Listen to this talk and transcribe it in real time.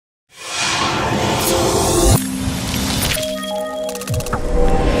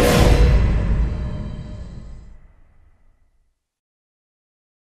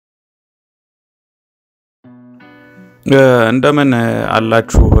እንደምን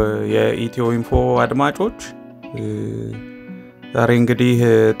አላችሁ የኢትዮ ኢንፎ አድማጮች ዛሬ እንግዲህ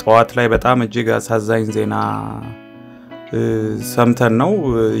ጠዋት ላይ በጣም እጅግ አሳዛኝ ዜና ሰምተን ነው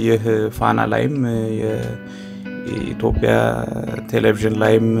ይህ ፋና ላይም የኢትዮጵያ ቴሌቪዥን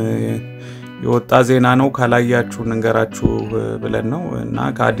ላይም የወጣ ዜና ነው ካላያችሁ እንገራችሁ ብለን ነው እና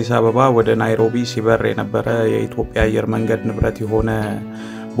ከአዲስ አበባ ወደ ናይሮቢ ሲበር የነበረ የኢትዮጵያ አየር መንገድ ንብረት የሆነ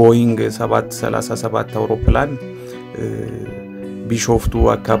ቦይንግ 737 አውሮፕላን ቢሾፍቱ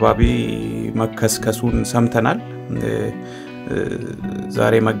አካባቢ መከስከሱን ሰምተናል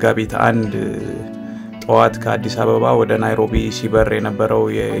ዛሬ መጋቢት 1 ጠዋት ከአዲስ አበባ ወደ ናይሮቢ ሲበር የነበረው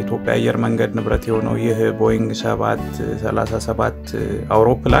የኢትዮጵያ አየር መንገድ ንብረት የሆነው ይህ ቦይንግ 737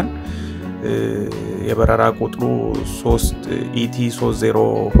 አውሮፕላን የበረራ ቁጥሩ 3 ኢቲ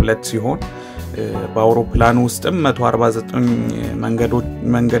 302 ሲሆን በአውሮፕላኑ ውስጥም 149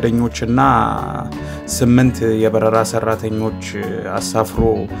 መንገደኞችና 8 የበረራ ሰራተኞች አሳፍሮ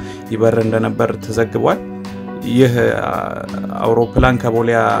ይበር እንደነበር ተዘግቧል ይህ አውሮፕላን ከቦሌ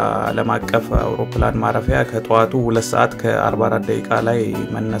ዓለም አቀፍ አውሮፕላን ማረፊያ ከጠዋቱ 2 ሰዓት ከ44 ደቂቃ ላይ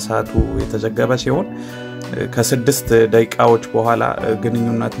መነሳቱ የተዘገበ ሲሆን ከ6 ደቂቃዎች በኋላ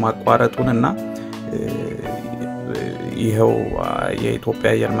ግንኙነት ማቋረጡንና ይሄው የኢትዮጵያ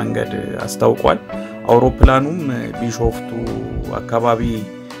አየር መንገድ አስታውቋል አውሮፕላኑም ቢሾፍቱ አካባቢ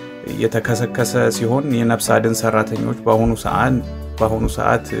የተከሰከሰ ሲሆን የነፍስ አድን ሰራተኞች በአሁኑ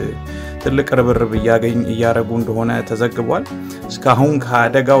ሰዓት ትልቅ ርብርብ እያረጉ እንደሆነ ተዘግቧል እስካሁን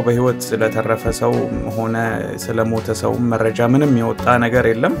ከአደጋው በህይወት ስለተረፈ ሰው ሆነ ስለሞተ ሰው መረጃ ምንም የወጣ ነገር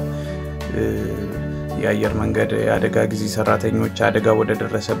የለም የአየር መንገድ የአደጋ ጊዜ ሰራተኞች አደጋ ወደ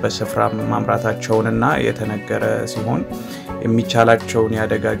ደረሰበት ስፍራ ማምራታቸውንና የተነገረ ሲሆን የሚቻላቸውን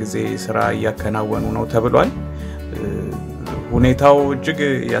የአደጋ ጊዜ ስራ ያከናወኑ ነው ተብሏል ሁኔታው እጅግ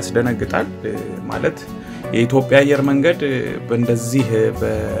ያስደነግጣል ማለት የኢትዮጵያ አየር መንገድ በእንደዚህ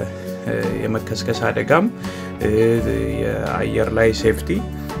የመከስከስ አደጋም የአየር ላይ ሴፍቲ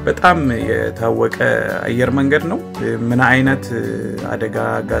በጣም የታወቀ አየር መንገድ ነው ምን አይነት አደጋ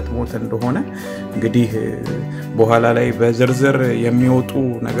ጋጥሞት እንደሆነ እንግዲህ በኋላ ላይ በዝርዝር የሚወጡ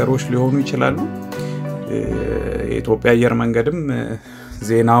ነገሮች ሊሆኑ ይችላሉ የኢትዮጵያ አየር መንገድም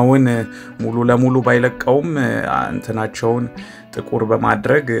ዜናውን ሙሉ ለሙሉ ባይለቀውም አንተናቸውን ጥቁር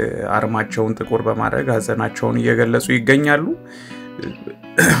በማድረግ አርማቸውን ጥቁር በማድረግ ሀዘናቸውን እየገለጹ ይገኛሉ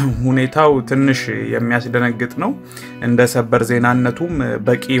ሁኔታው ትንሽ የሚያስደነግጥ ነው እንደ ሰበር ዜናነቱም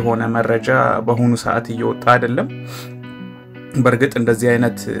በቂ ሆነ መረጃ በሆኑ ሰዓት እየወጣ አይደለም በርግጥ እንደዚህ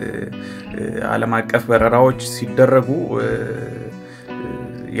አይነት ዓለም አቀፍ በረራዎች ሲደረጉ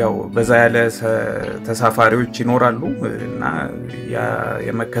ያው በዛ ያለ ተሳፋሪዎች ይኖራሉ እና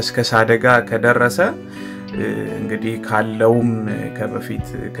የመከስከስ አደጋ ከደረሰ እንግዲህ ካለውም ከበፊት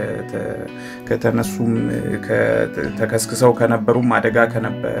ከተነሱም ከተከስከሰው ከነበሩም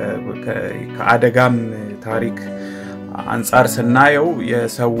ከአደጋም ታሪክ አንፃር ስናየው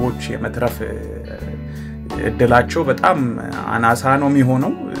የሰዎች የመትረፍ እድላቸው በጣም አናሳ ነው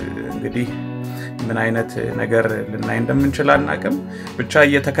የሚሆነው እንግዲህ ምን አይነት ነገር ልናይ እንደምንችል አናቅም ብቻ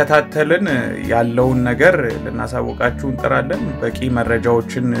እየተከታተልን ያለውን ነገር ልናሳውቃችሁ እንጥራለን በቂ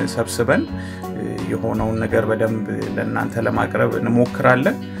መረጃዎችን ሰብስበን የሆነውን ነገር በደንብ ለእናንተ ለማቅረብ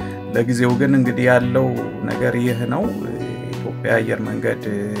እንሞክራለን ለጊዜው ግን እንግዲህ ያለው ነገር ይህ ነው ኢትዮጵያ አየር መንገድ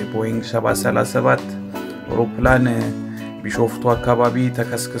ቦይንግ 737 አውሮፕላን ቢሾፍቱ አካባቢ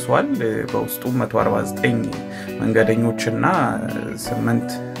ተከስክሷል በውስጡ 149 መንገደኞችና 8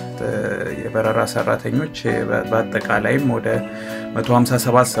 የበረራ ሰራተኞች በአጠቃላይም ወደ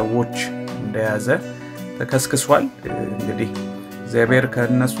 157 ሰዎች እንደያዘ ተከስክሷል እንግዲህ እግዚአብሔር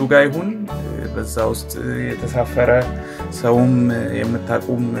ከነሱ ጋር ይሁን በዛ ውስጥ የተሳፈረ ሰውም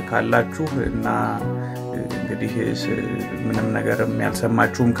የምታቁም ካላችሁ እና እንግዲህ ምንም ነገርም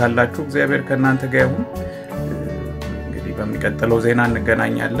ያልሰማችሁም ካላችሁ እግዚአብሔር ከናንተ ጋር ይሁን እንግዲህ በሚቀጥለው ዜና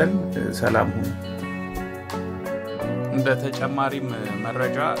እንገናኛለን ሰላም ሁኑ እንደ ተጨማሪም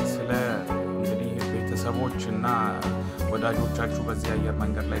መረጃ ስለ እንግዲህ ቤተሰቦችና ወዳጆቻችሁ በዚህ አየር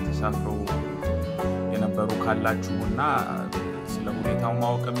መንገድ ላይ ተሳፍረው የነበሩ ካላችሁና ስለ ሁኔታው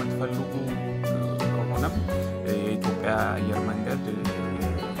ማወቅ የምትፈልጉ ከሆነም የኢትዮጵያ አየር መንገድ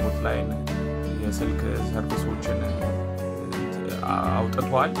ሆትላይን የስልክ ሰርቪሶችን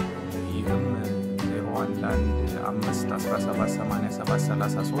አውጥቷል ይህም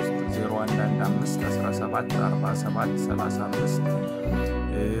 0115171733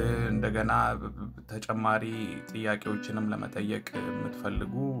 እንደገና ተጨማሪ ጥያቄዎችንም ለመጠየቅ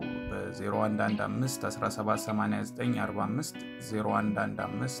የምትፈልጉ በ0115 178945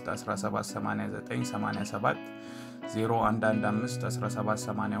 0115 178987 0115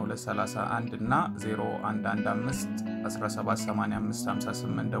 178231 እና 0115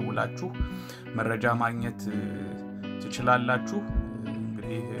 178558 ደውላችሁ መረጃ ማግኘት ትችላላችሁ።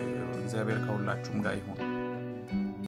 እንግዲህ እግዚአብሔር ከሁላችሁም ጋር ይሁን።